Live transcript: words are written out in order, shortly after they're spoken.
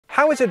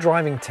How is a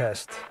driving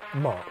test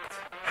marked?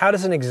 How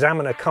does an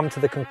examiner come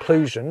to the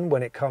conclusion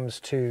when it comes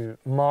to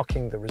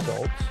marking the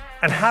results?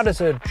 And how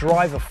does a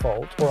driver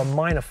fault or a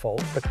minor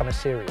fault become a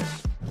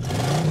serious?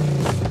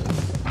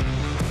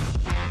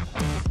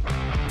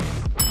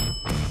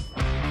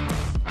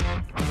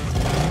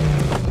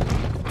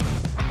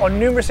 On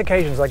numerous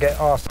occasions I get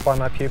asked by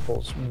my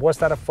pupils, was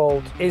that a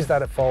fault? Is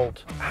that a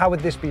fault? How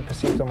would this be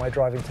perceived on my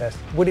driving test?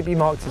 Would it be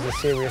marked as a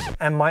serious?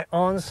 And my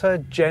answer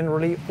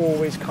generally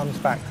always comes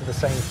back to the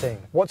same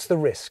thing. What's the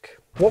risk?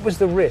 What was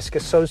the risk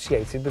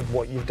associated with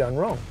what you've done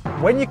wrong?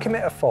 When you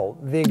commit a fault,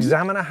 the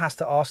examiner has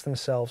to ask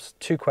themselves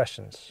two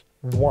questions.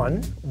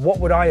 One, what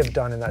would I have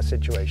done in that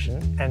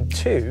situation? And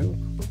two,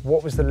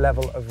 what was the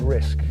level of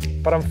risk?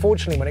 But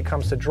unfortunately, when it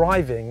comes to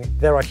driving,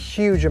 there are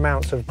huge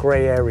amounts of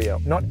grey area.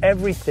 Not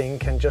everything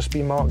can just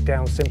be marked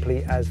down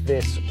simply as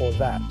this or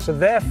that. So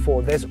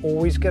therefore, there's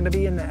always going to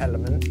be an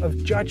element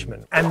of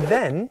judgment. And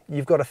then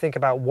you've got to think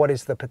about what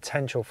is the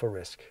potential for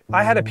risk.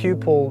 I had a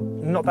pupil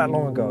not that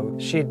long ago.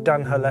 She'd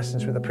done her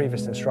lessons with a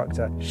previous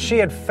instructor. She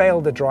had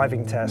failed the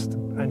driving test,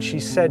 and she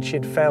said she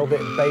had failed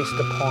it based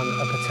upon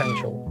a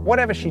potential.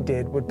 Whatever she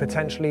did would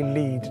potentially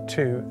lead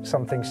to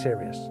something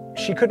serious.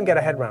 She couldn't get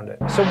her head around it.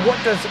 So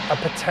what does a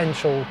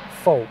potential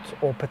fault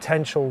or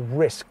potential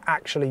risk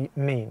actually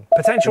mean?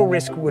 Potential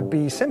risk would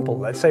be simple.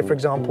 Let's say, for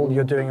example,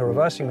 you're doing a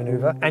reversing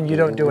maneuver and you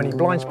don't do any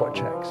blind spot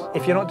checks.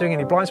 If you're not doing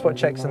any blind spot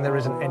checks and there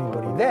isn't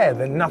anybody there,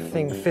 then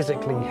nothing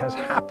physically has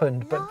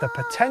happened, but the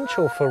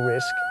potential for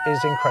risk is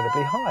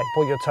incredibly high.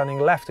 Or you're turning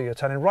left or you're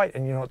turning right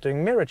and you're not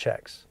doing mirror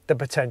checks. The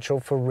potential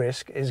for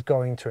risk is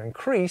going to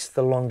increase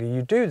the longer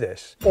you do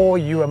this. Or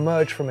you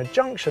emerge from a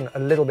junction a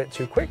little bit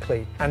too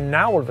quickly, and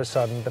now all of a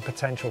sudden the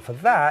potential for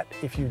that,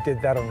 if you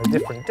did that on a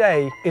different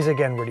day, is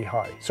again really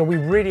high. So we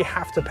really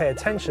have to pay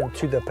attention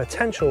to the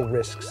potential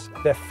risks.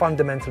 They're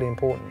fundamentally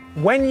important.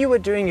 When you are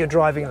doing your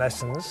driving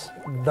lessons,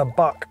 the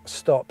buck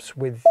stops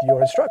with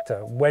your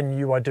instructor. When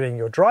you are doing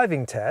your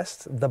driving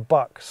test, the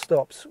buck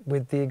stops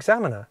with the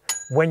examiner.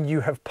 When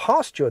you have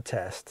passed your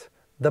test,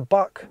 the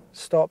buck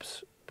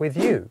stops with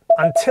you.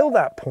 Until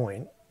that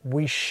point,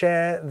 we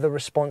share the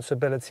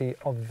responsibility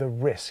of the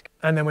risk.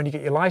 And then when you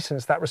get your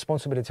license, that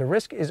responsibility of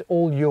risk is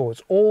all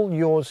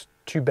yours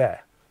to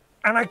bear.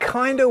 And I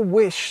kind of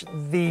wish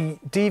the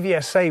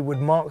DVSA would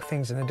mark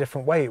things in a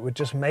different way. It would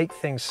just make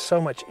things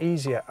so much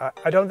easier.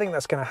 I don't think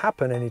that's going to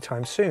happen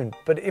anytime soon.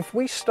 But if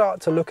we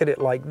start to look at it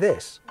like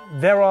this,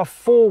 there are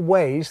 4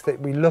 ways that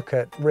we look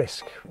at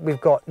risk.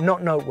 We've got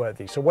not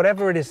noteworthy. So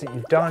whatever it is that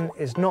you've done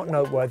is not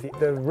noteworthy.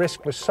 The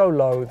risk was so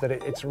low that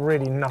it's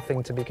really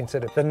nothing to be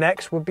considered. The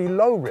next would be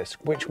low risk,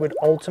 which would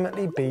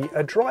ultimately be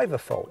a driver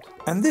fault.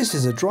 And this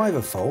is a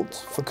driver fault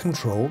for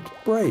controlled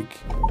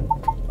brake.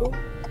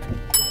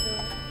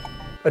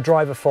 A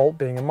driver fault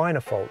being a minor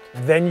fault.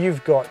 Then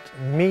you've got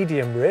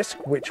medium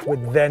risk, which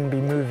would then be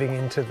moving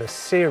into the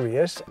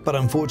serious. But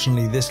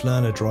unfortunately, this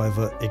learner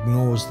driver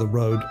ignores the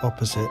road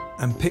opposite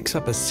and picks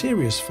up a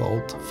serious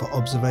fault for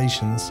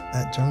observations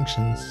at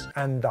junctions.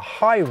 And the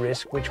high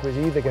risk, which was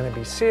either going to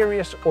be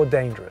serious or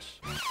dangerous.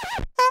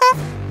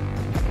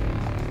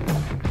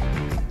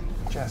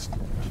 Just.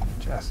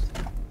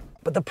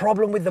 But the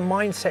problem with the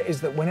mindset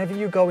is that whenever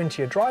you go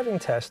into your driving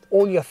test,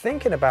 all you're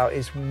thinking about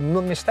is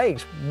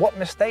mistakes. What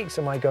mistakes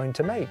am I going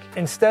to make?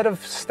 Instead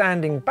of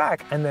standing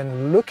back and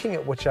then looking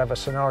at whichever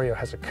scenario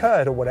has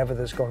occurred or whatever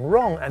that's gone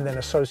wrong and then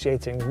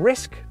associating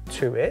risk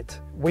to it,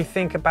 we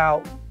think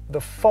about the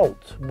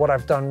fault, what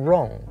I've done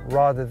wrong,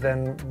 rather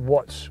than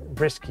what's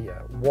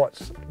riskier,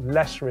 what's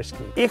less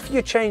risky. If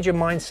you change your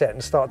mindset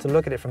and start to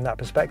look at it from that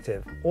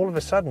perspective, all of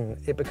a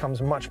sudden it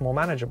becomes much more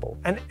manageable.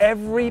 And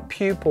every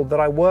pupil that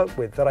I work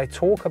with, that I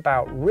talk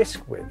about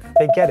risk with,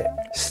 they get it.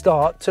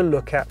 Start to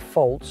look at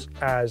faults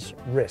as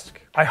risk.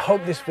 I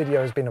hope this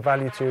video has been of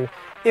value to you.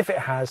 If it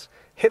has,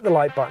 hit the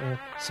like button,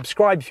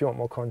 subscribe if you want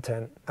more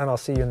content, and I'll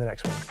see you in the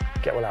next one.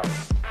 Get well out.